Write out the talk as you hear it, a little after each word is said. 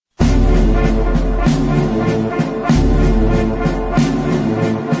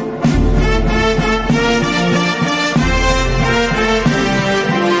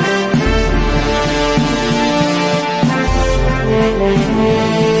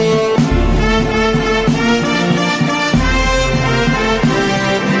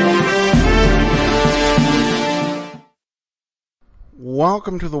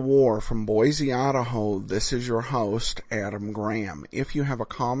Welcome to The War from Boise, Idaho. This is your host, Adam Graham. If you have a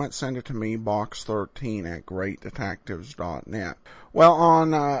comment, send it to me, box13@greatdetectives.net. Well,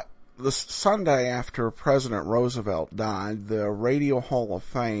 on the Sunday after President Roosevelt died, the Radio Hall of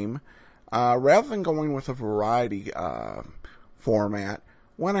Fame, rather than going with a variety format,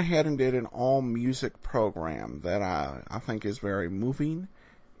 went ahead and did an all-music program that I think is very moving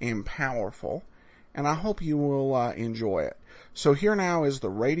and powerful, and I hope you will enjoy it. So here now is the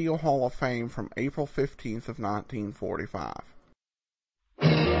Radio Hall of Fame from April 15th of 1945. The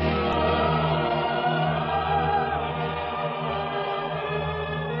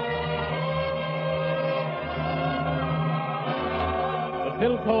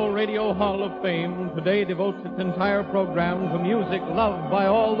Philco Radio Hall of Fame today devotes its entire program to music loved by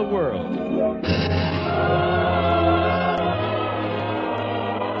all the world.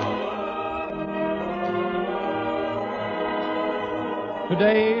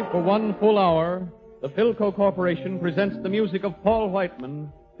 Today, for 1 full hour, the Philco Corporation presents the music of Paul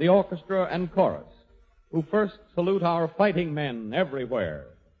Whiteman, the orchestra and chorus, who first salute our fighting men everywhere.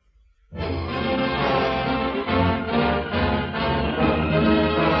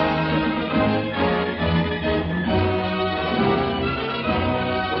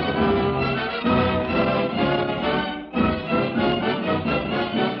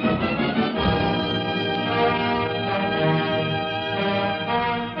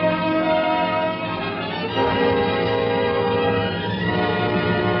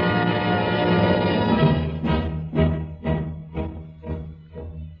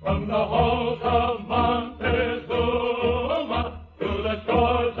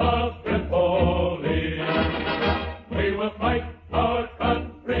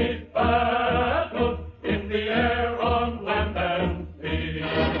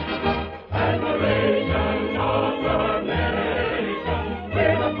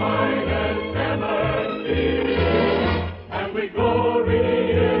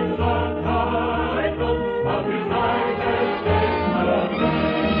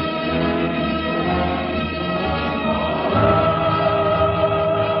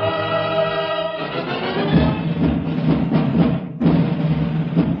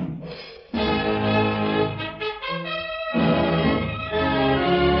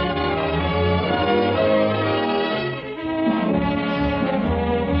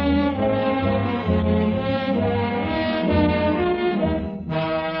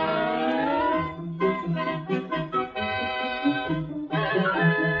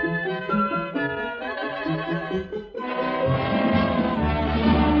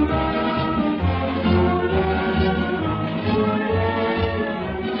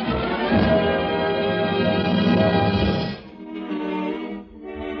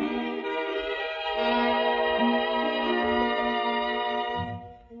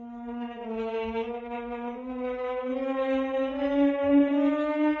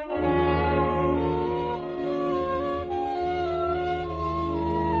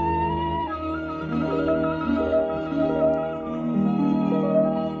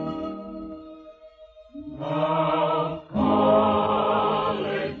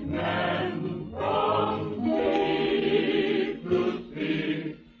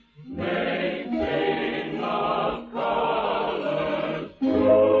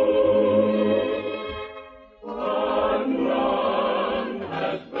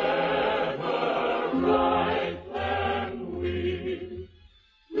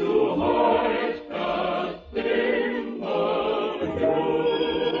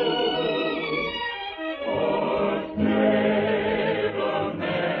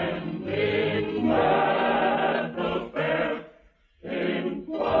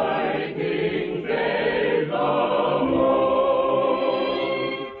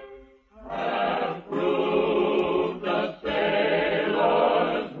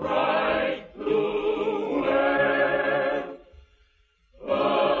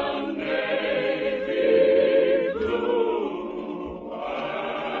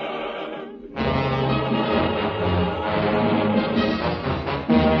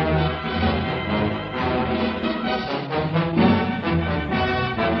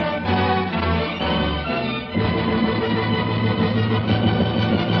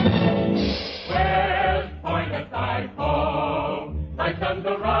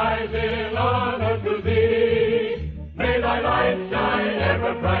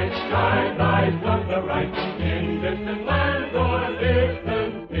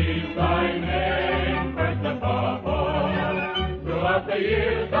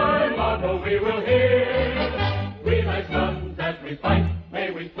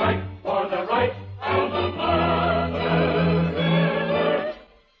 May we fight for the right of the mother river.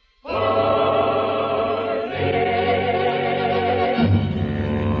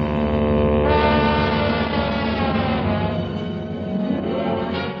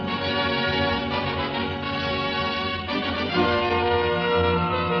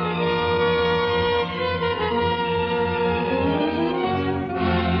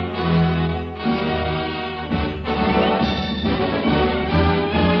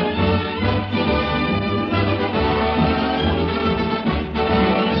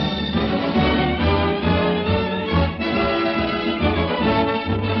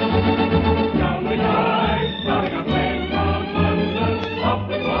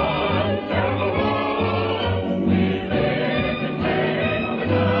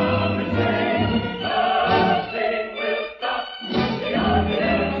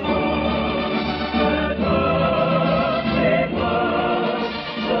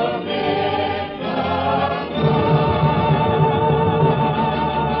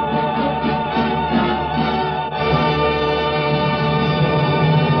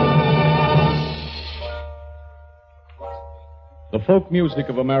 The folk music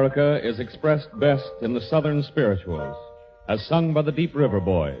of America is expressed best in the Southern spirituals, as sung by the Deep River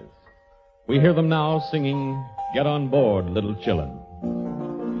Boys. We hear them now singing, "Get on Board, Little Chillin'."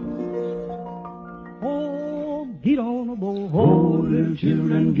 Oh, get on aboard, oh, little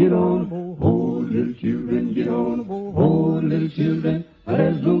children, get on aboard, oh, little children, get on aboard, oh, little children,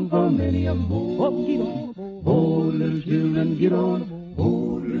 there's room for many a more. Oh, get on aboard, oh, little children, get on aboard,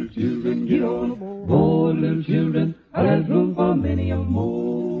 oh, little children, get on aboard, oh, little children, there's room for many a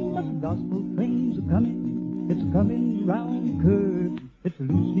more. The gospel trains are coming, it's coming round the curve. It's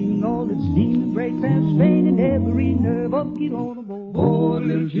loosening all its steam and brakes and straining every nerve. Oh, get on aboard, oh,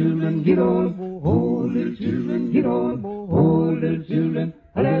 little children, get on aboard, oh, little children, get on aboard, oh, little children,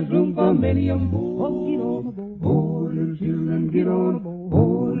 there's room for many a more. Oh, get on aboard, oh, little children, get on aboard,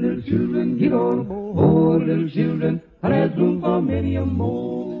 oh, little children, get on aboard, oh, little children, there's room for many a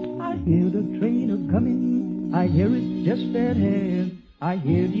more. I hear the train a-coming, I hear it just at hand. I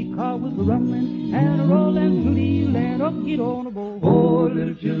hear the car whistle rumbling and a rolling through the land. Oh, get on aboard, oh,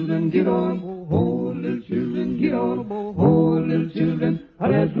 little children, get on aboard, oh, little children, get on aboard, oh, little children,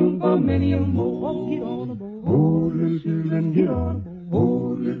 there's room for many a more. Oh, get on aboard, oh, little children, get on aboard,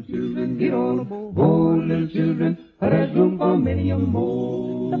 oh, little children, get on aboard, oh, little children, there's room for many a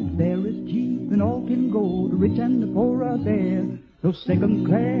more. The fare is cheap and all can go, the rich and the poor are there. No second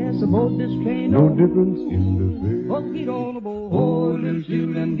class aboard this train, no difference in the fare. Oh, get on aboard, oh, little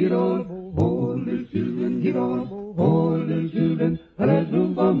children, get on aboard, oh, little children, get on aboard, oh, little children, there's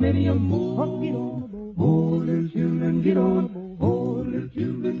room for many a more. Oh, get on aboard, oh, little children, get on aboard, oh, little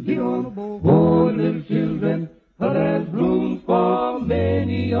children, get on aboard, oh, little children, there's room for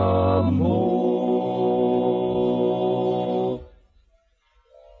many a more.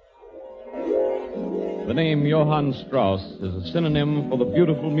 The name Johann Strauss is a synonym for the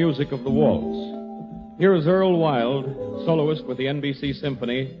beautiful music of the waltz. Here is Earl Wild, soloist with the NBC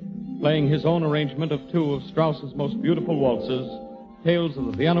Symphony, playing his own arrangement of two of Strauss's most beautiful waltzes, Tales of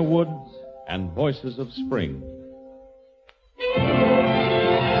the Vienna Woods and Voices of Spring.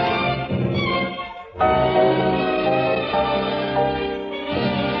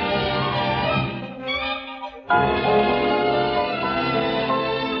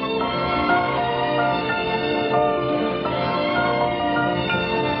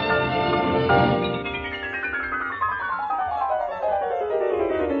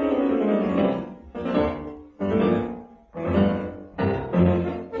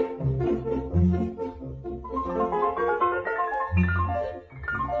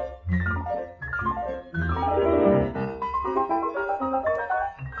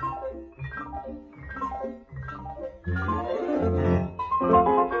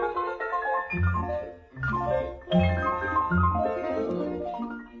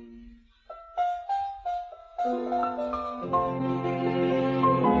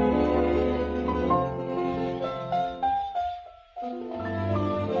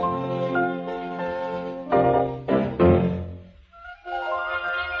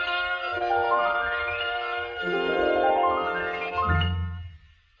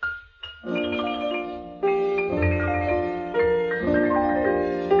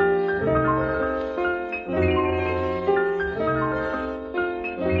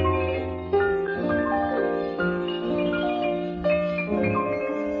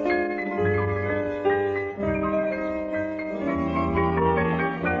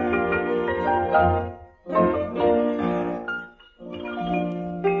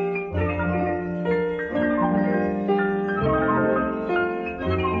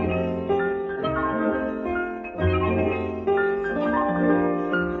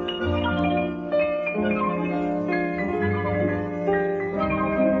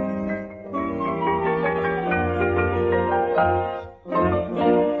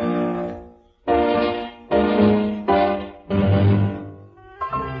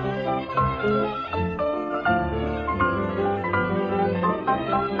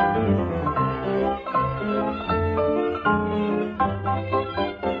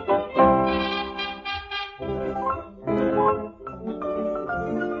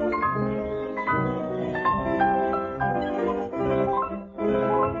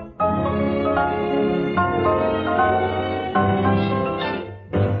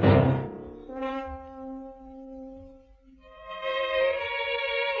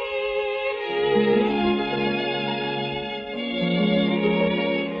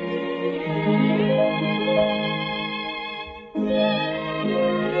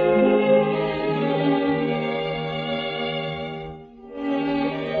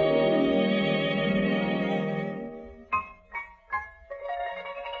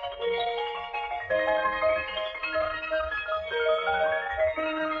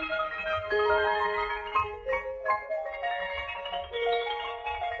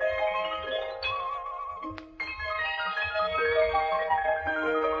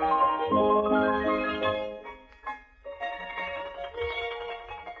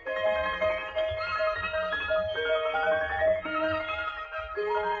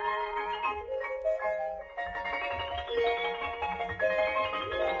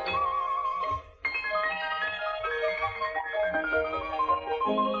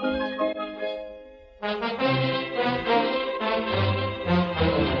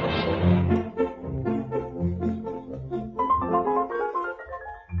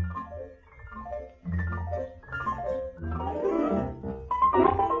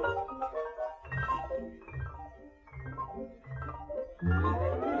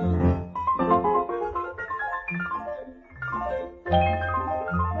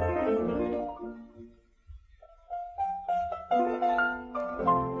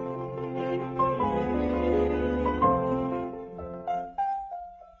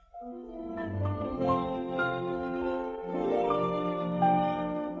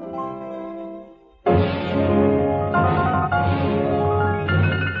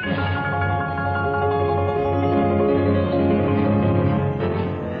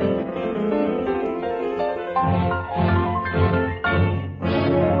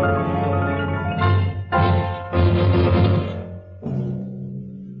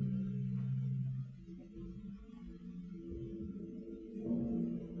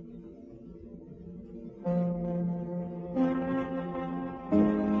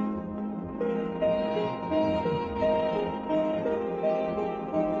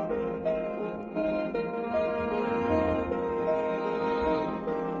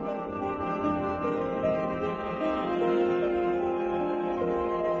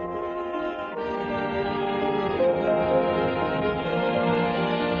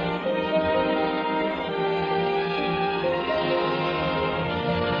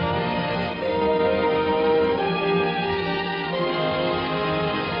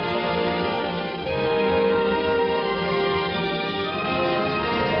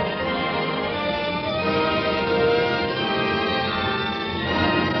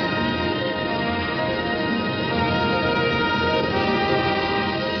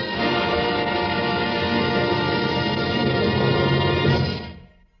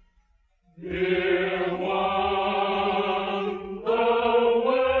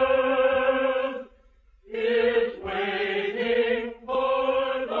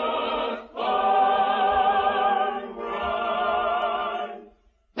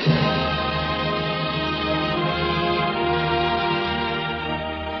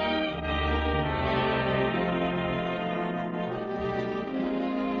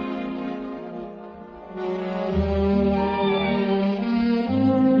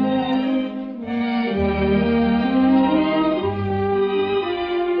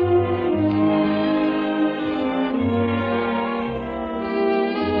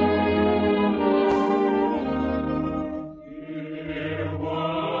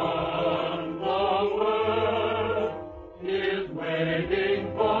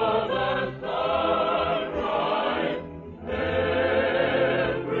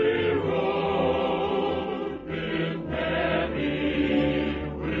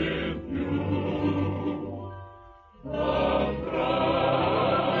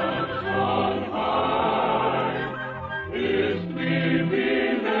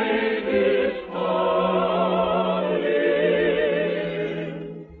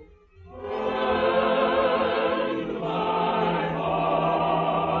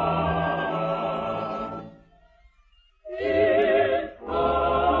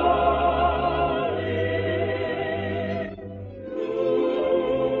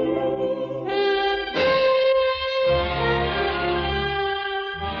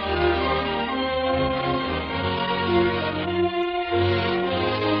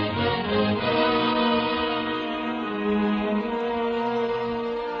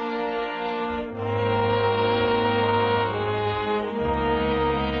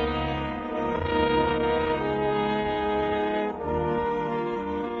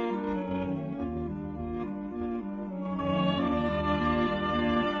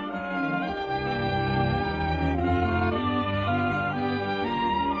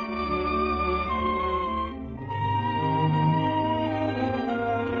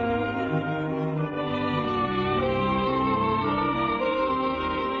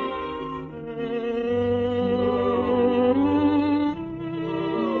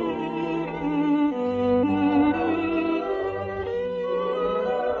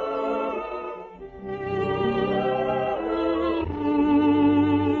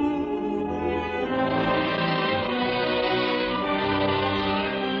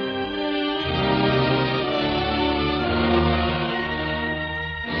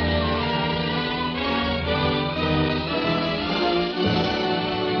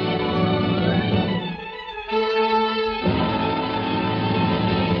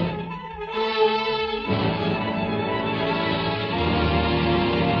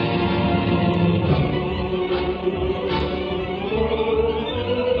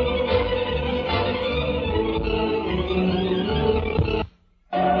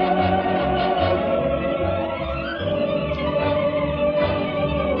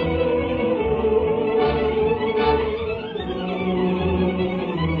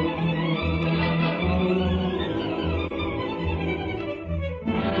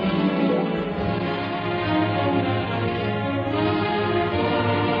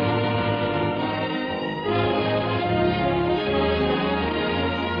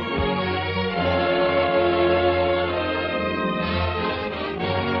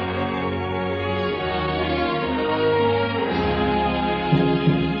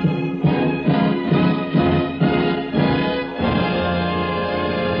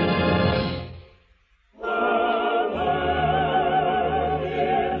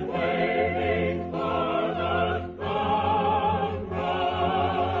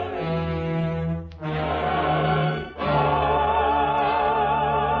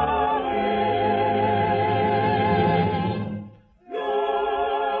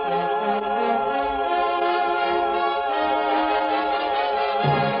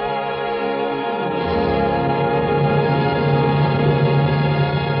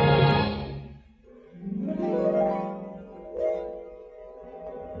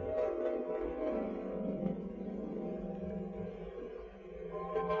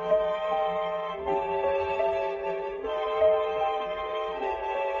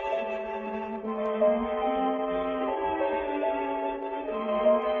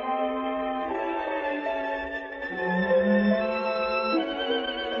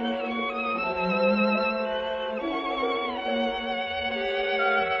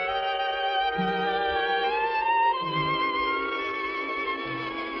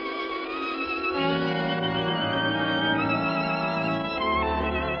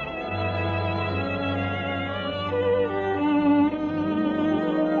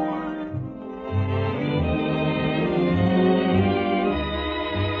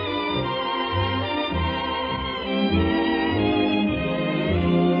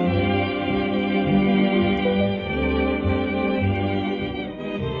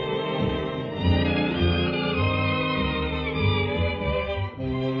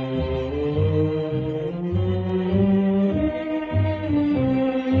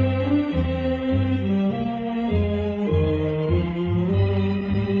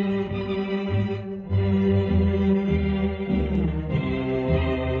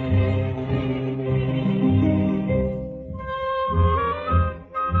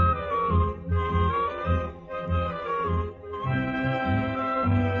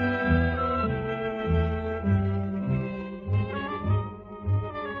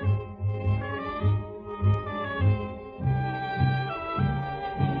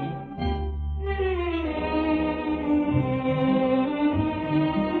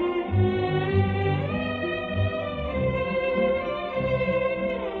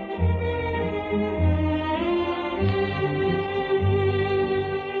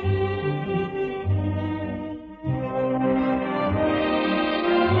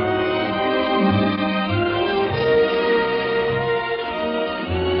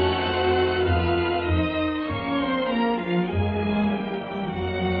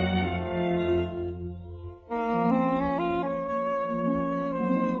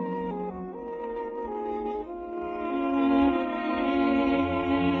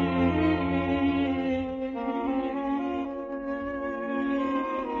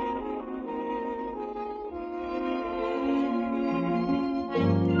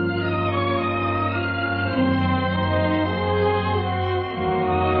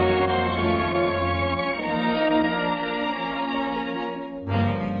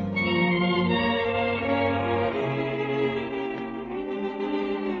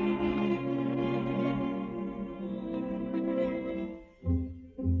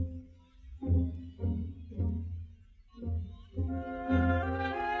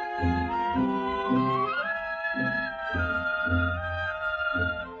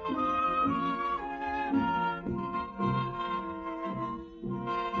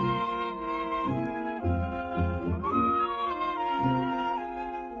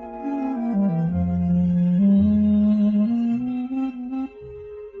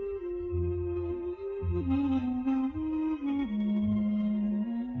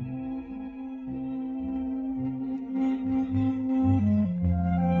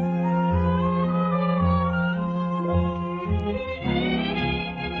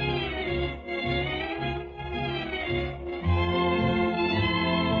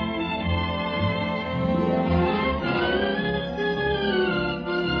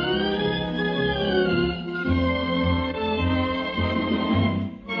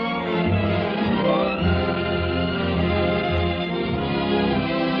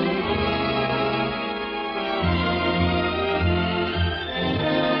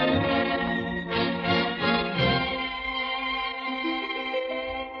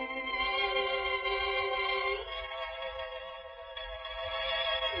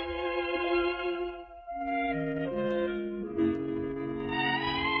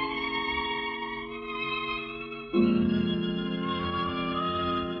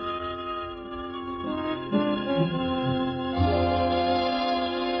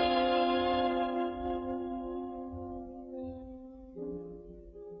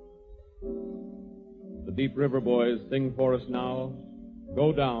 The Deep River Boys sing for us now,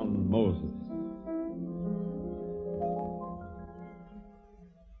 Go Down, Moses.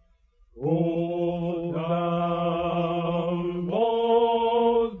 Go down,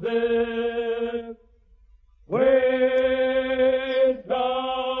 Moses, way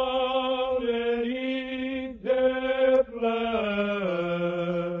down in Egypt's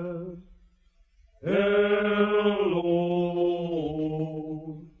land. Hello,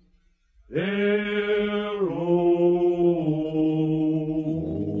 Pharaoh,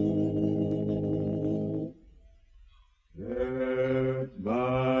 let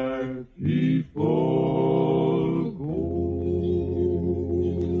my people go.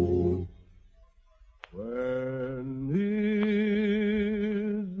 When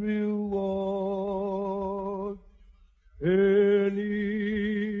Israel was in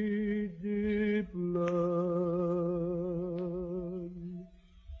Egypt's land,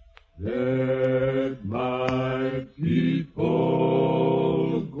 let my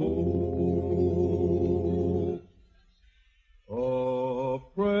people go.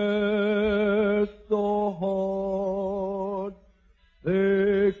 Oppressed the heart,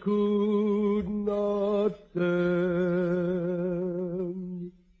 they could not stand.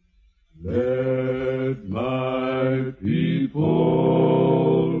 Let my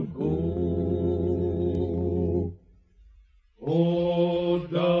people go. Go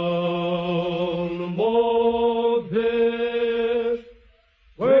down, Moses,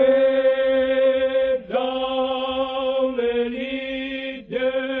 way down in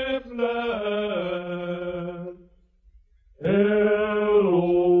Egypt's land. Hello,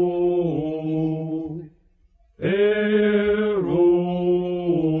 Pharaoh,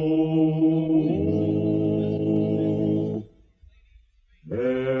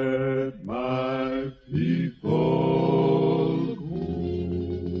 let my people go.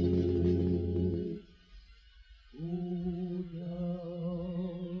 Go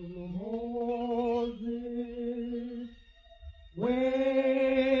down, Moses,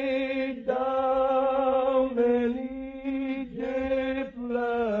 way down in Egypt's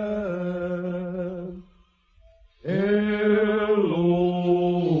land. Hello,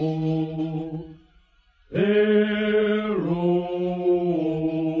 Pharaoh,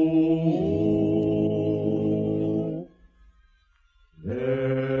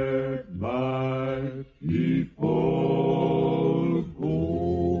 let my people go.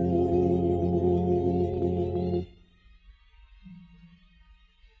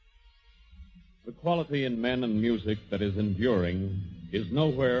 The quality in men and music that is enduring is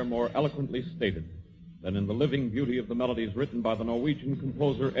nowhere more eloquently stated than in the living beauty of the melodies written by the Norwegian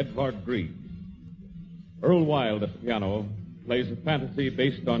composer Edvard Grieg. Earl Wild at the piano plays a fantasy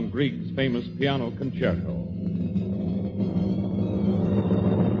based on Grieg's famous piano concerto.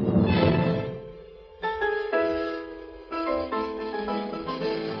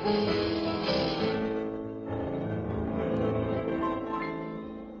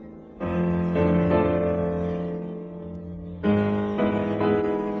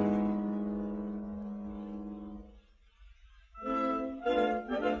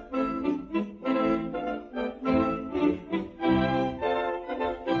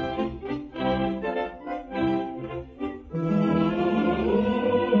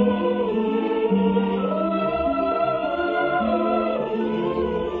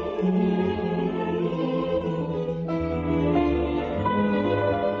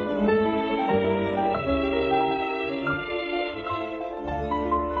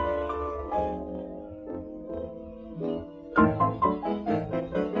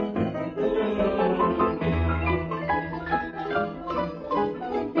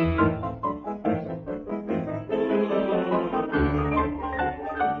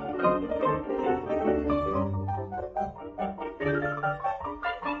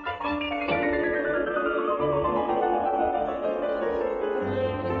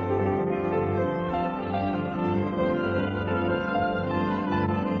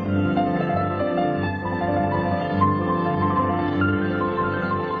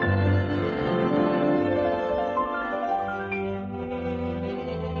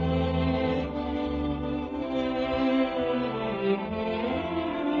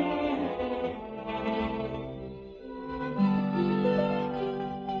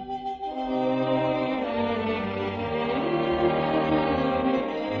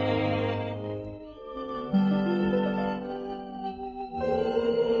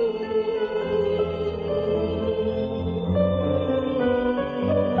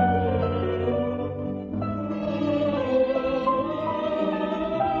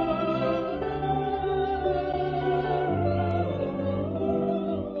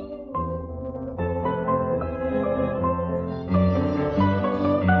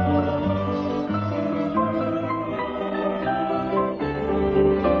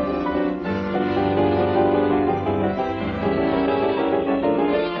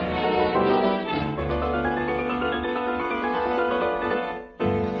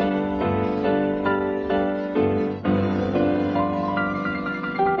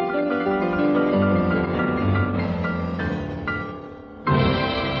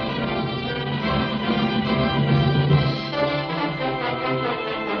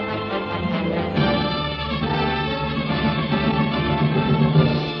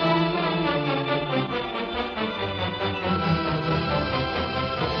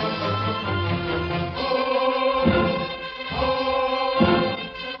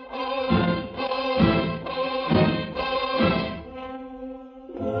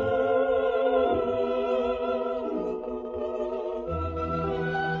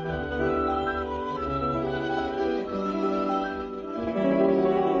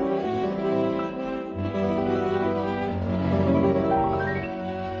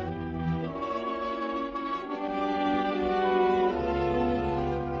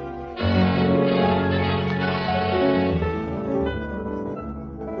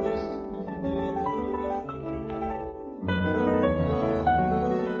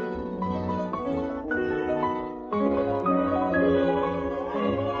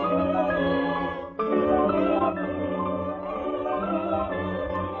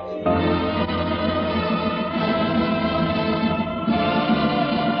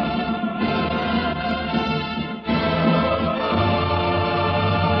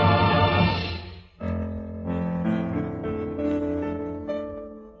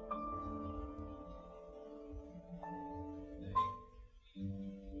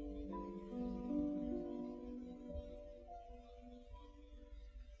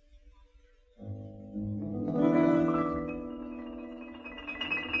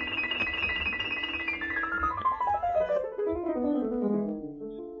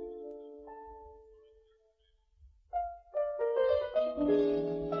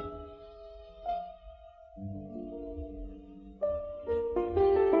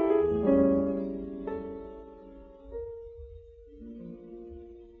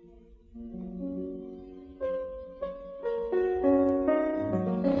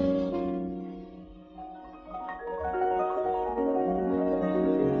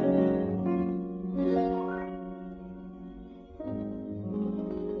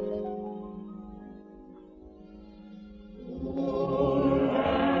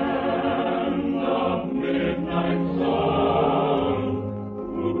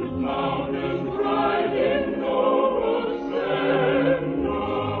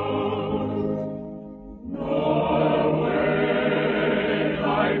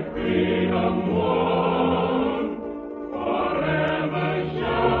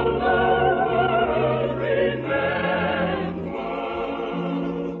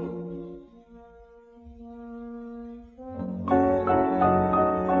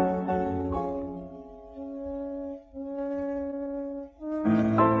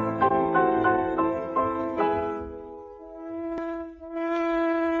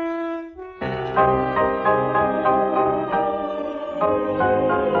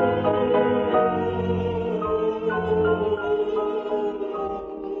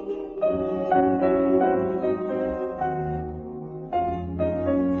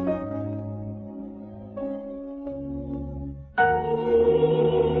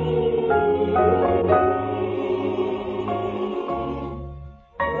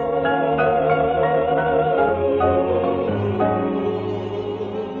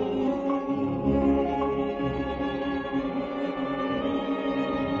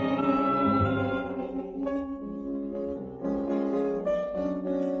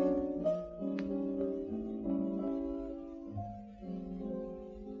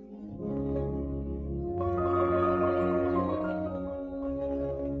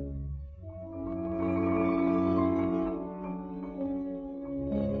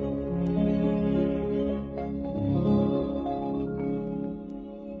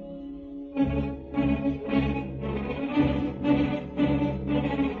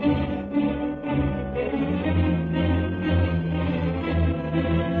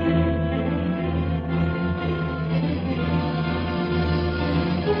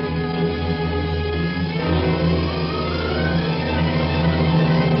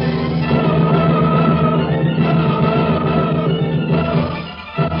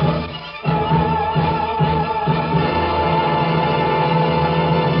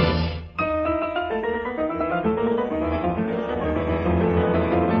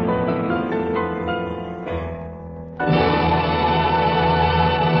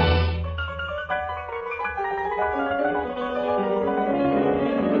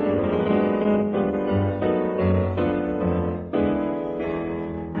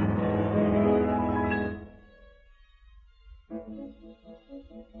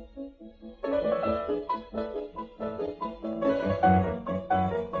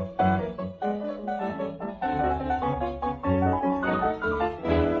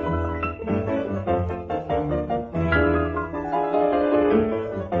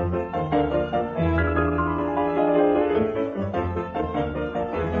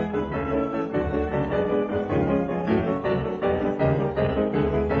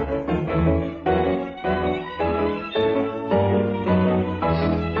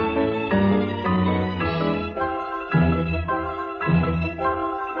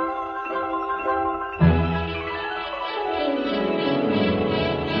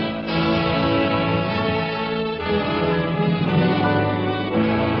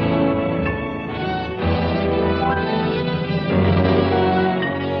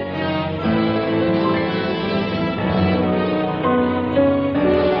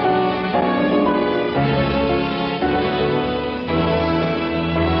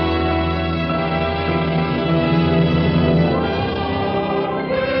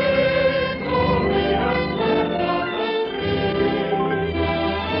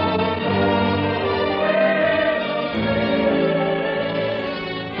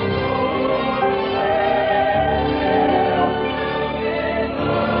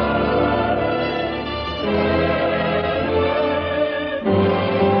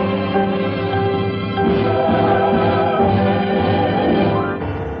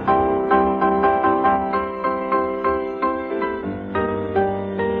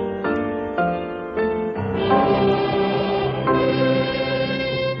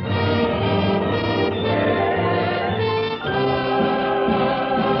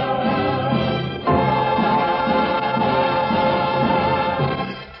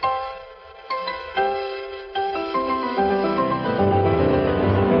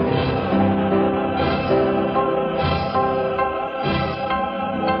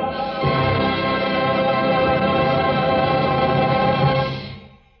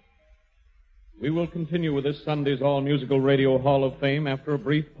 We will continue with this Sunday's All Musical Radio Hall of Fame after a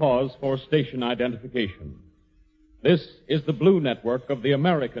brief pause for station identification. This is the Blue Network of the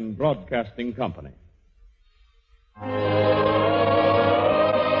American Broadcasting Company. The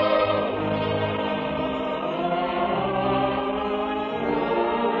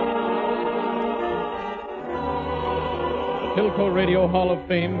Philco Radio Hall of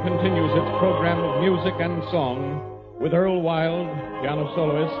Fame continues its program of music and song with Earl Wild, piano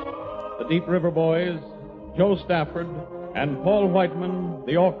soloist, the Deep River Boys, Joe Stafford, and Paul Whiteman,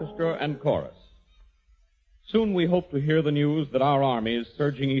 the orchestra and chorus. Soon we hope to hear the news that our armies,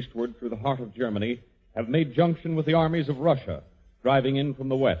 surging eastward through the heart of Germany, have made junction with the armies of Russia, driving in from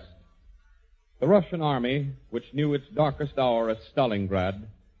the west. The Russian army, which knew its darkest hour at Stalingrad,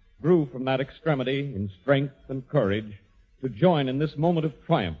 grew from that extremity in strength and courage to join in this moment of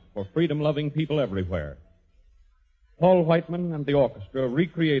triumph for freedom-loving people everywhere. Paul Whiteman and the orchestra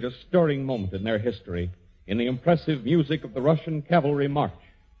recreate a stirring moment in their history in the impressive music of the Russian Cavalry March.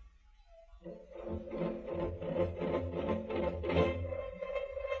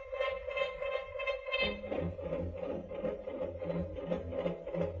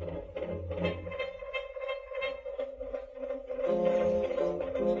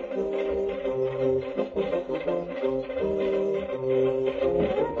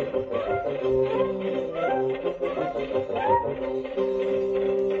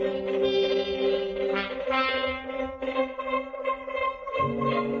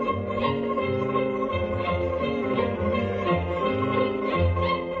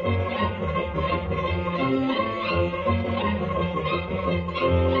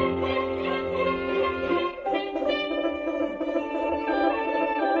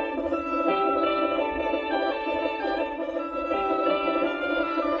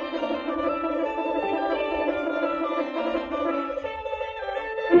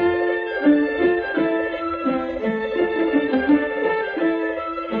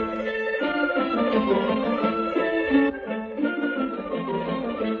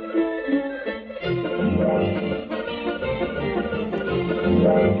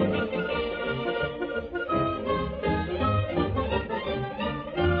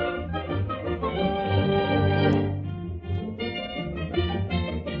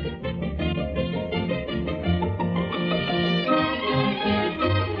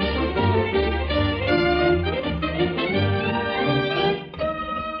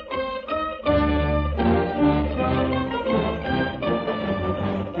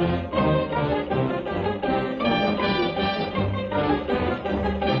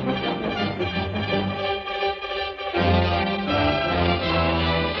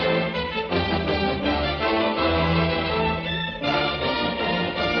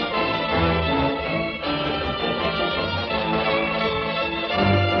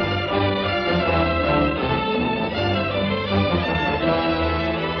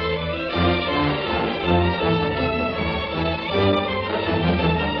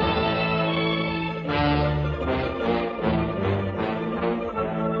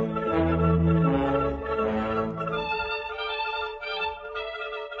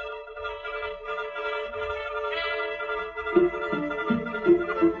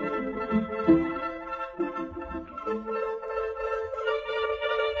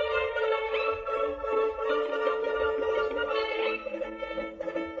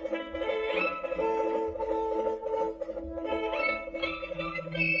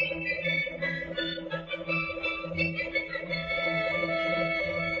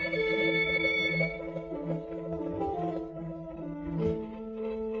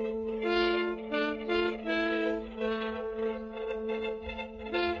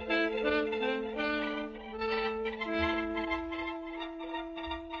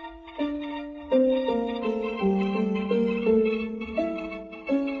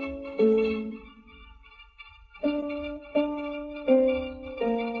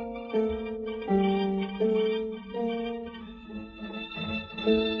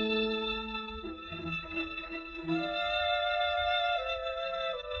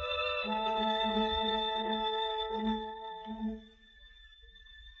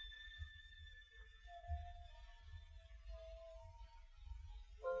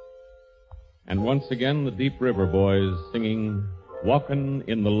 And once again, the Deep River Boys singing Walkin'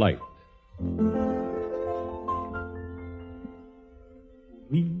 in the Light.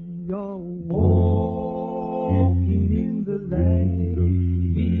 We are walking in the light.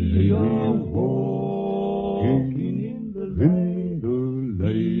 We are walking in the light.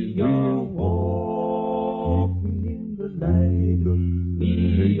 We are walking in the light.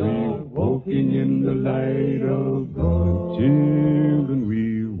 We are walking in the light of God. Children,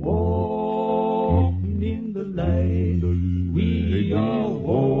 we walking in the light. We are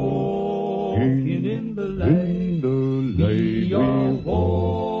walking in the light. We are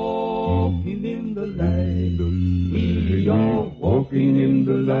walking in the light. We are walking in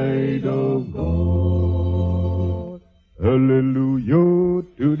the light of God. Hallelujah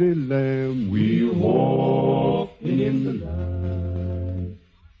to the Lamb. We walking in the light.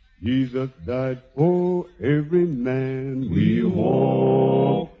 Jesus died for every man. We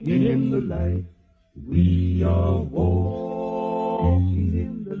walking in the light. We are walking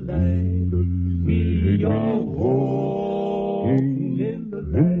in the light. We are walking in the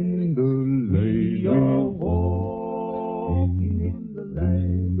light. We are walking in the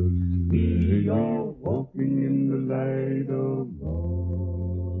light. We are walking in the light of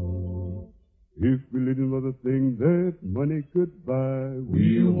God. If religion was a thing that money could buy,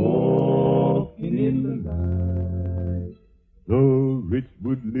 we walking in the light. The rich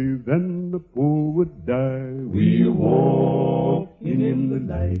would live and the poor would die. We are walking in the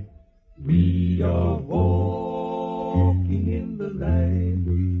light. We are walking in the light.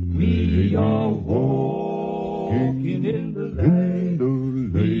 We are walking in the light.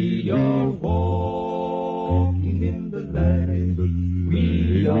 We are walking in the light.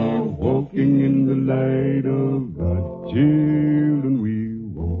 We are walking in the light of God's children. We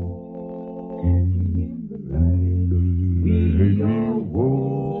walk in the light. We are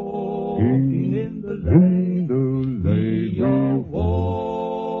walking in the light. We are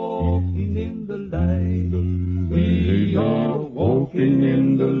walking in the light. We are walking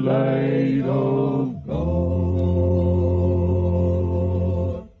in the light of God.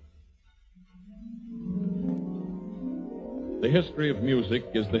 The history of music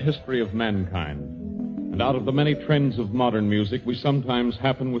is the history of mankind. And out of the many trends of modern music, we sometimes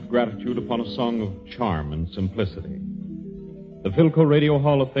happen with gratitude upon a song of charm and simplicity. The Philco Radio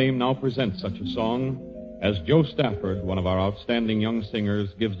Hall of Fame now presents such a song as Joe Stafford, one of our outstanding young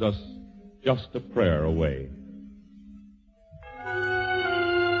singers, gives us Just a Prayer Away.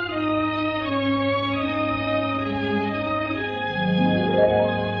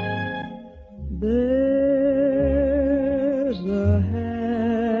 There's a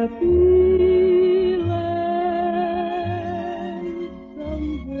happy land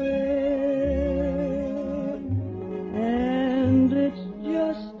somewhere, and it's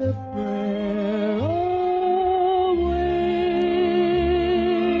just a prayer away.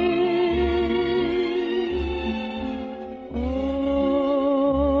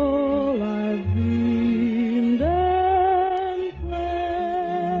 All I've dreamed and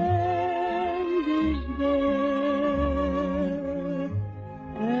planned is there,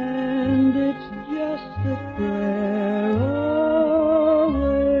 and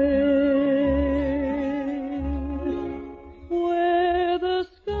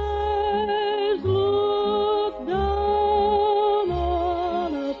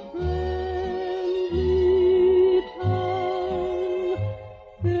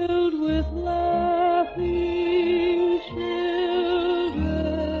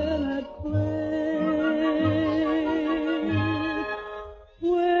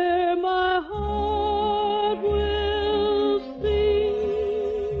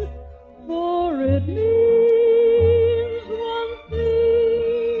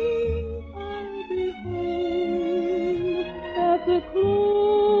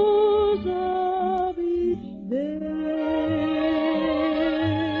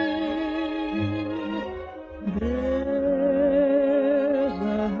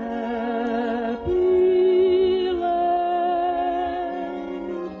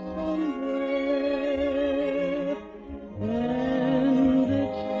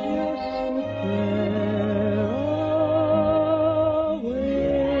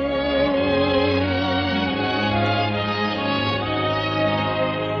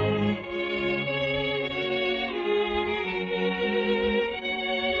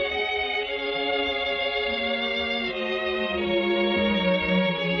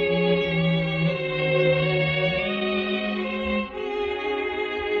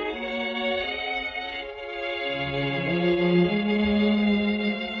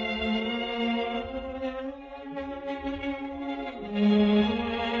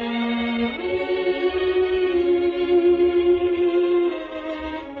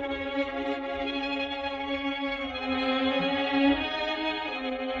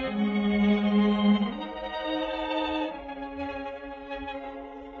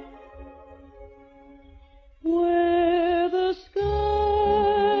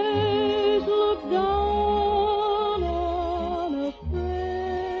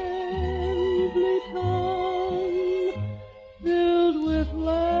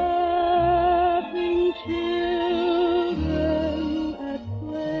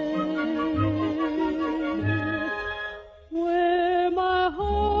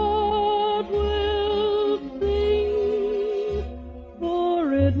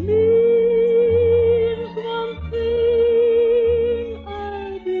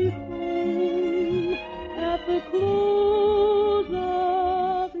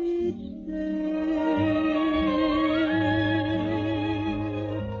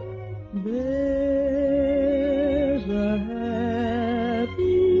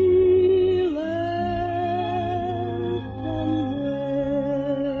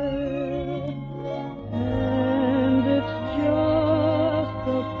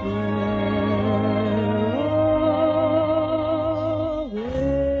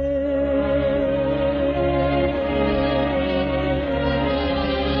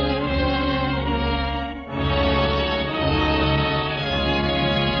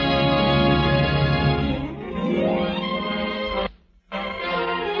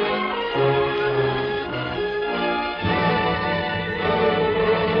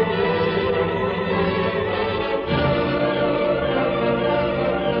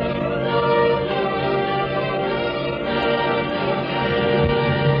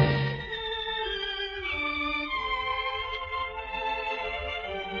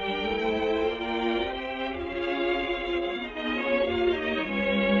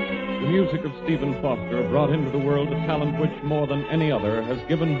Stephen Foster brought into the world a talent which, more than any other, has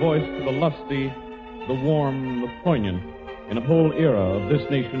given voice to the lusty, the warm, the poignant in a whole era of this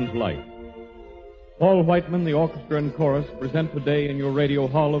nation's life. Paul Whiteman, the orchestra and chorus, present today in your Radio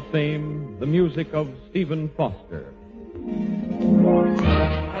Hall of Fame the music of Stephen Foster.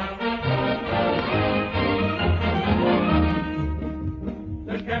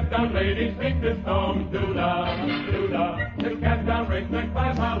 The Captown ladies sing this song, doo-da, doo-da. The Captown race next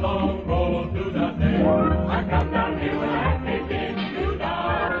 5 mile long, roll doo-da day. I come down here with a happy din,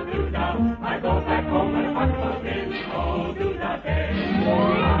 doo-da, doo-da. I go back home and a bucket of gin, oh, doo-da day.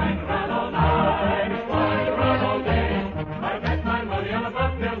 Ride around all night, ride around all day. I bet my money on a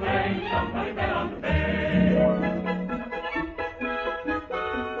bucktail ring, somebody bet on the bay.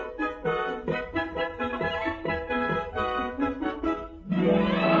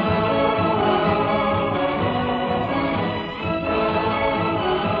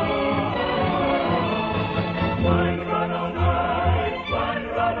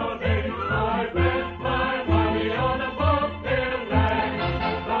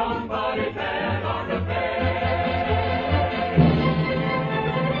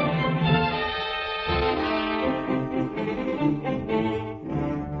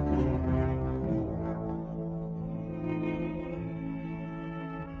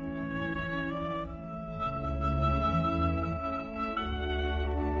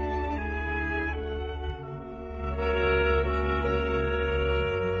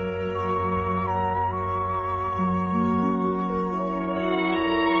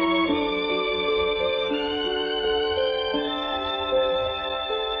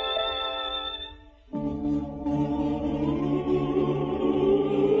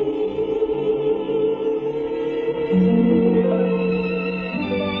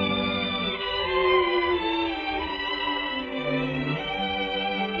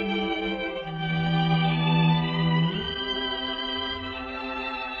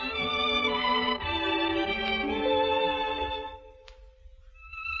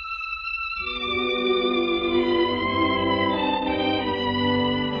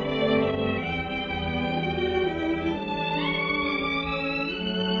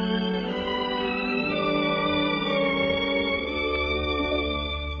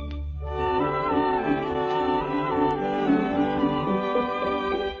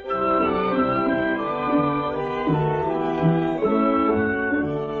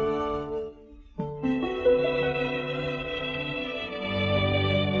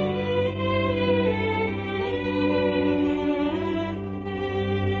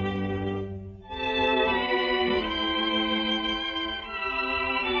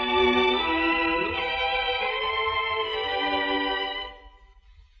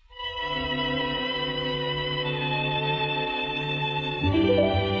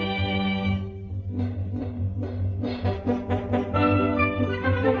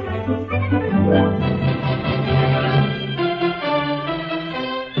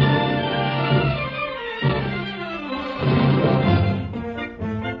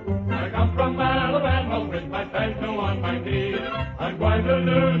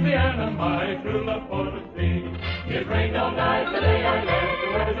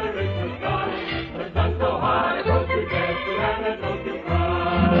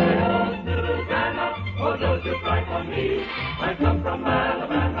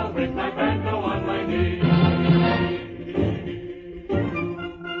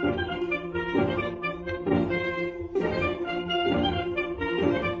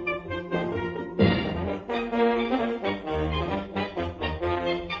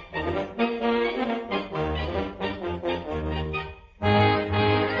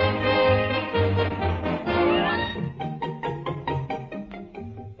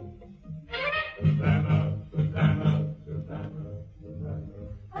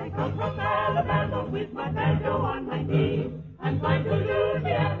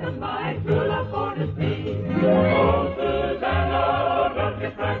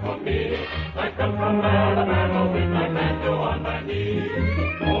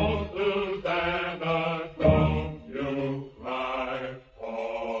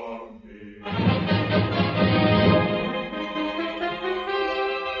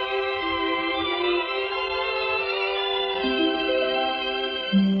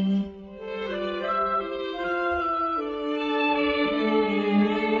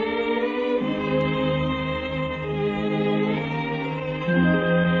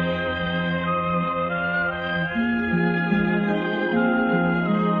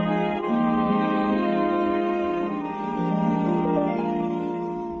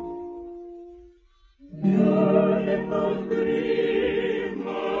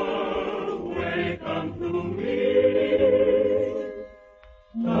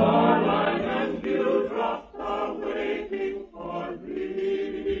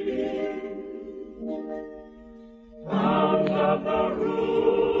 of the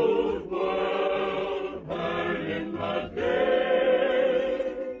rude world heard in the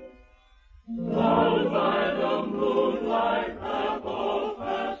day. Lulled by the moonlight have all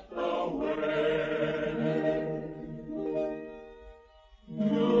passed away.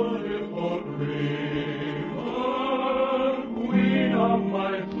 Beautiful dreamer, queen of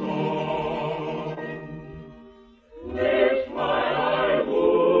my song, this while I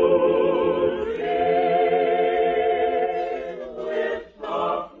would hear with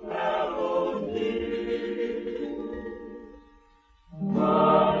soft melody.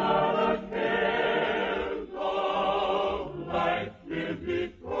 Gone are the cares of life's busy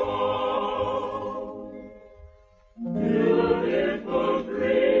throng. Beautiful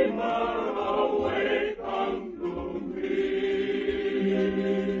dreamer, awaken to me.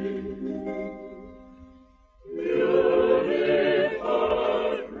 Beautiful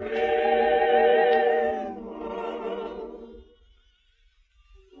dreamer,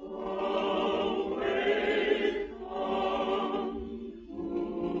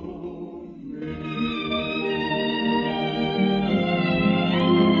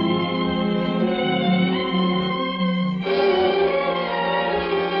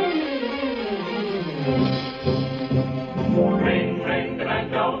 ring, ring the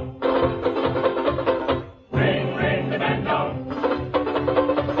banjo. Ring, ring the banjo.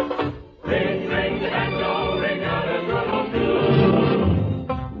 Ring, ring the banjo. Ring out a good old tune.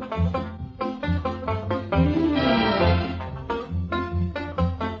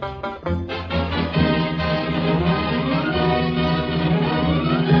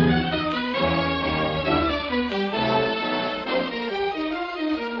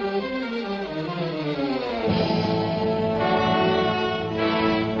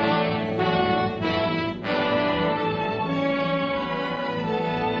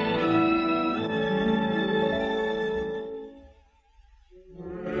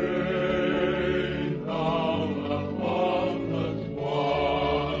 Rain down upon the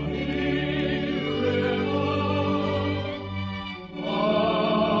Swanee River, far,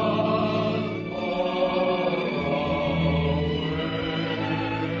 far away.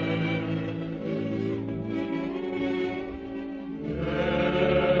 Yes,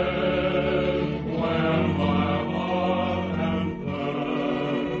 where my heart and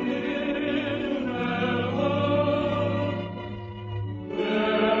turning ever,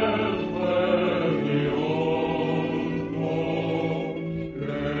 there's where the old folks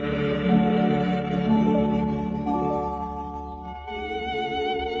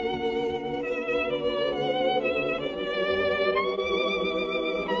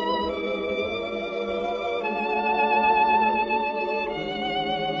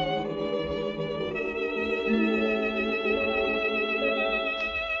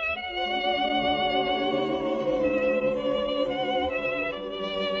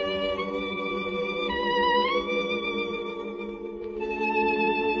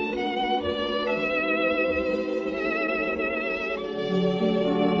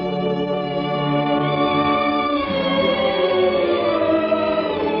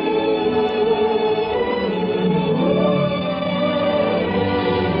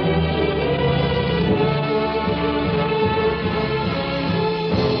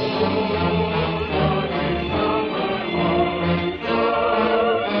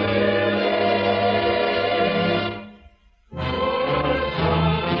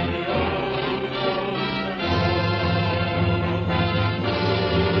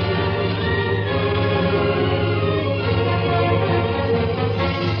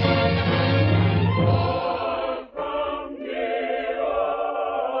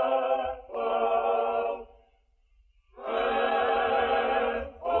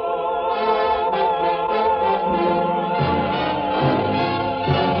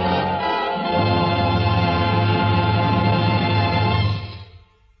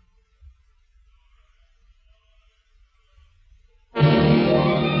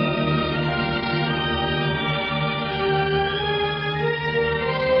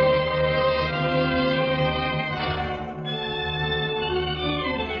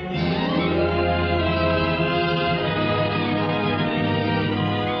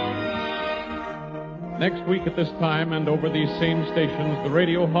Next week at this time and over these same stations, the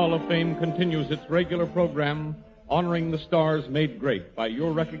Radio Hall of Fame continues its regular program honoring the stars made great by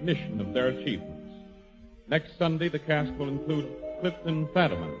your recognition of their achievements. Next Sunday, the cast will include Clifton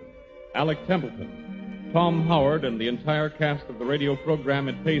Fadiman, Alec Templeton, Tom Howard, and the entire cast of the radio program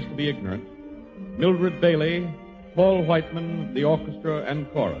It Pays to Be Ignorant, Mildred Bailey, Paul Whiteman, the orchestra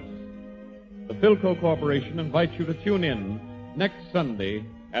and chorus. The Philco Corporation invites you to tune in next Sunday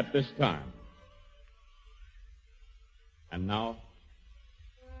at this time. And now,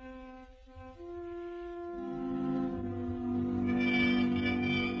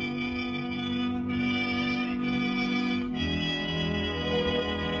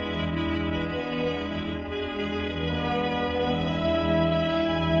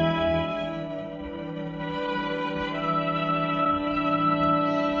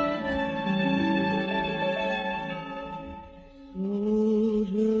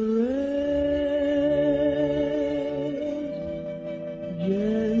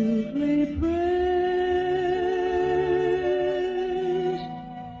 gently press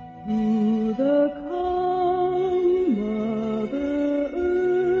through the calm Mother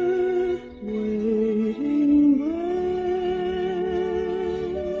Earth's waiting breast.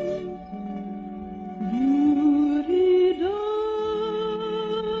 Beauty done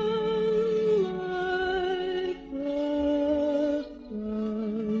like the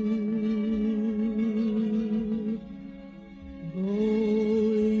sun.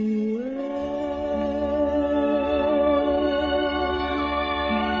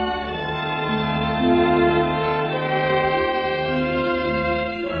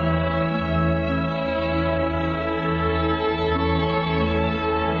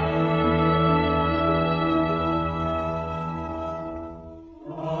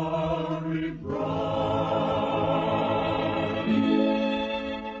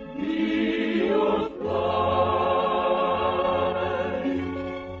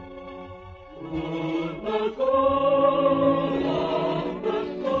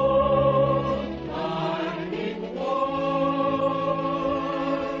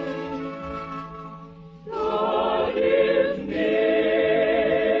 Going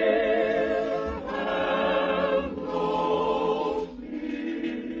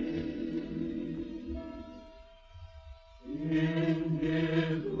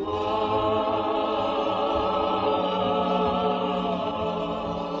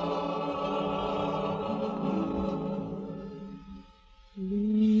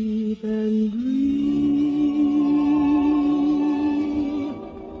sleep and dream,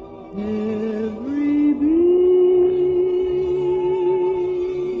 every beam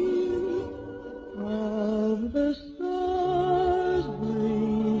of the stars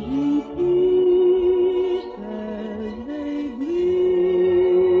brings you peace as they gleam.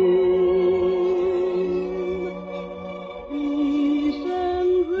 Peace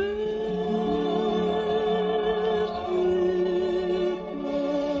and rest with sleep and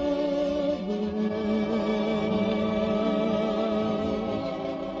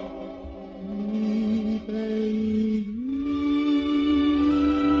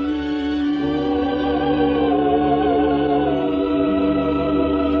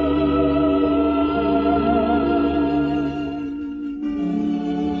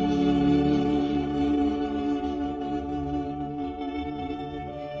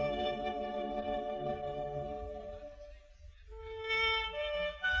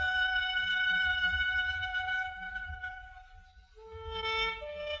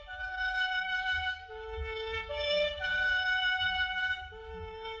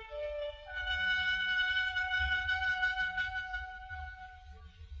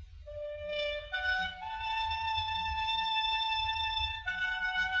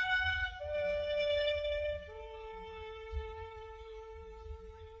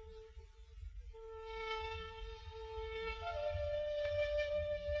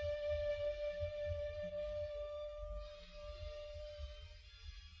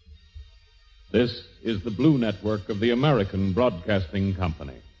this is the Blue Network of the American Broadcasting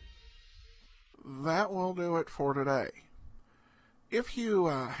Company. That will do it for today. If you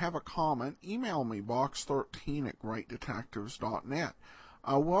have a comment, email me, box13@greatdetectives.net.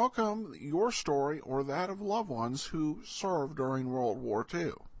 I welcome your story or that of loved ones who served during World War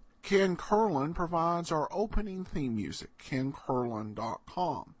II. Ken Curlin provides our opening theme music,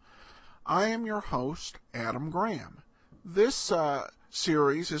 KenCurlin.com. I am your host, Adam Graham. This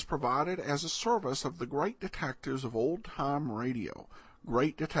series is provided as a service of the Great Detectives of Old Time Radio,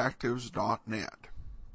 greatdetectives.net.